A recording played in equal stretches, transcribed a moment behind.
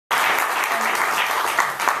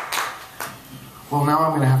Well, now I'm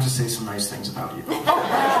going to have to say some nice things about you.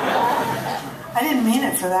 I didn't mean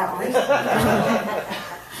it for that reason.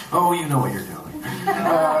 Oh, you know what you're doing.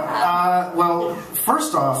 Well,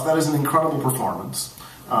 first off, that is an incredible performance.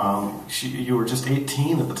 You were just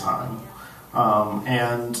 18 at the time.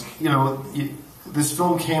 And, you know, this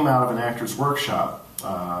film came out of an actor's workshop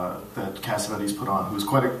that Cassavetes put on, who was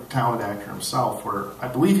quite a talented actor himself, where I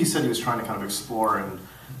believe he said he was trying to kind of explore and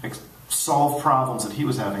solve problems that he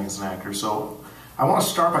was having as an actor. So I want to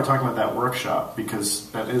start by talking about that workshop, because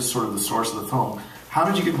that is sort of the source of the film. How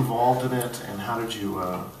did you get involved in it, and how did you,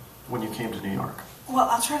 when you came to New York? Well,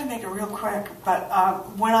 I'll try to make it real quick, but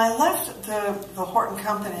when I left the Horton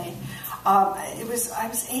Company, I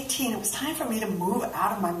was 18. It was time for me to move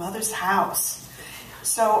out of my mother's house.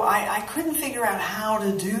 So I couldn't figure out how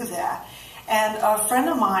to do that. And a friend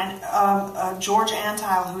of mine, George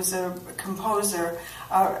Antile, who's a composer,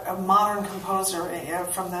 a modern composer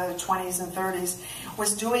from the 20s and 30s,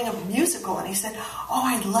 was doing a musical, and he said, "Oh,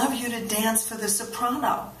 I'd love you to dance for the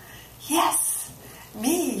soprano." Yes,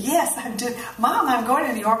 me, yes, I'm doing. Mom, I'm going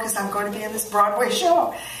to New York because I'm going to be in this Broadway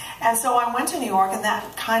show. And so I went to New York, and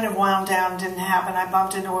that kind of wound down, didn't happen. I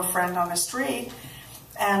bumped into a friend on the street,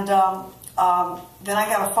 and then I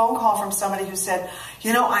got a phone call from somebody who said,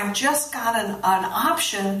 "You know, I just got an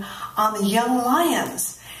option on the Young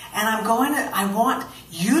Lions, and I want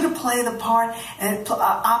you to play the part and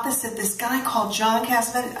opposite this guy called John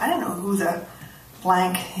Cassavetes." I didn't know who the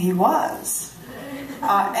blank he was.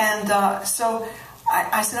 So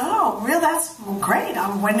I said, "Oh, really? That's great.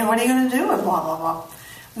 What are you going to do?" And blah, blah, blah.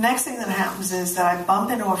 The next thing that happens is that I bump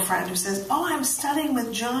into a friend who says, "Oh, I'm studying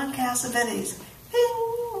with John Cassavetes." Bing.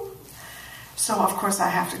 So, of course, I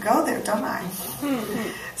have to go there, don't I?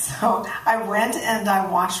 So I went and I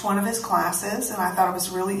watched one of his classes, and I thought it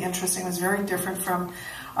was really interesting. It was very different from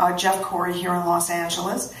Jeff Corey here in Los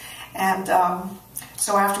Angeles. And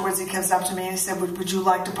so afterwards he comes up to me and he said, would you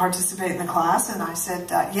like to participate in the class? And I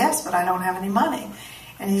said, yes, but I don't have any money.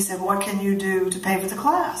 And he said, what can you do to pay for the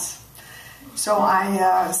class? So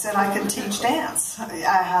I said I can teach dance. I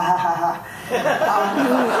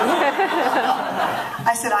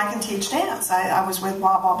said I can teach dance. I was with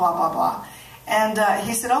blah, blah, blah, blah, blah. And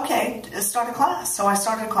he said, okay, start a class. So I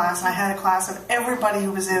started a class, and I had a class of everybody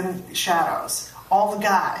who was in Shadows, all the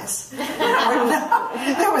guys.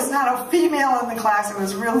 There was not a female in the class. It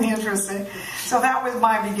was really interesting. So that was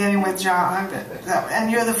my beginning with John.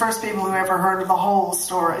 And you're the first people who ever heard of the whole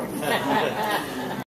story.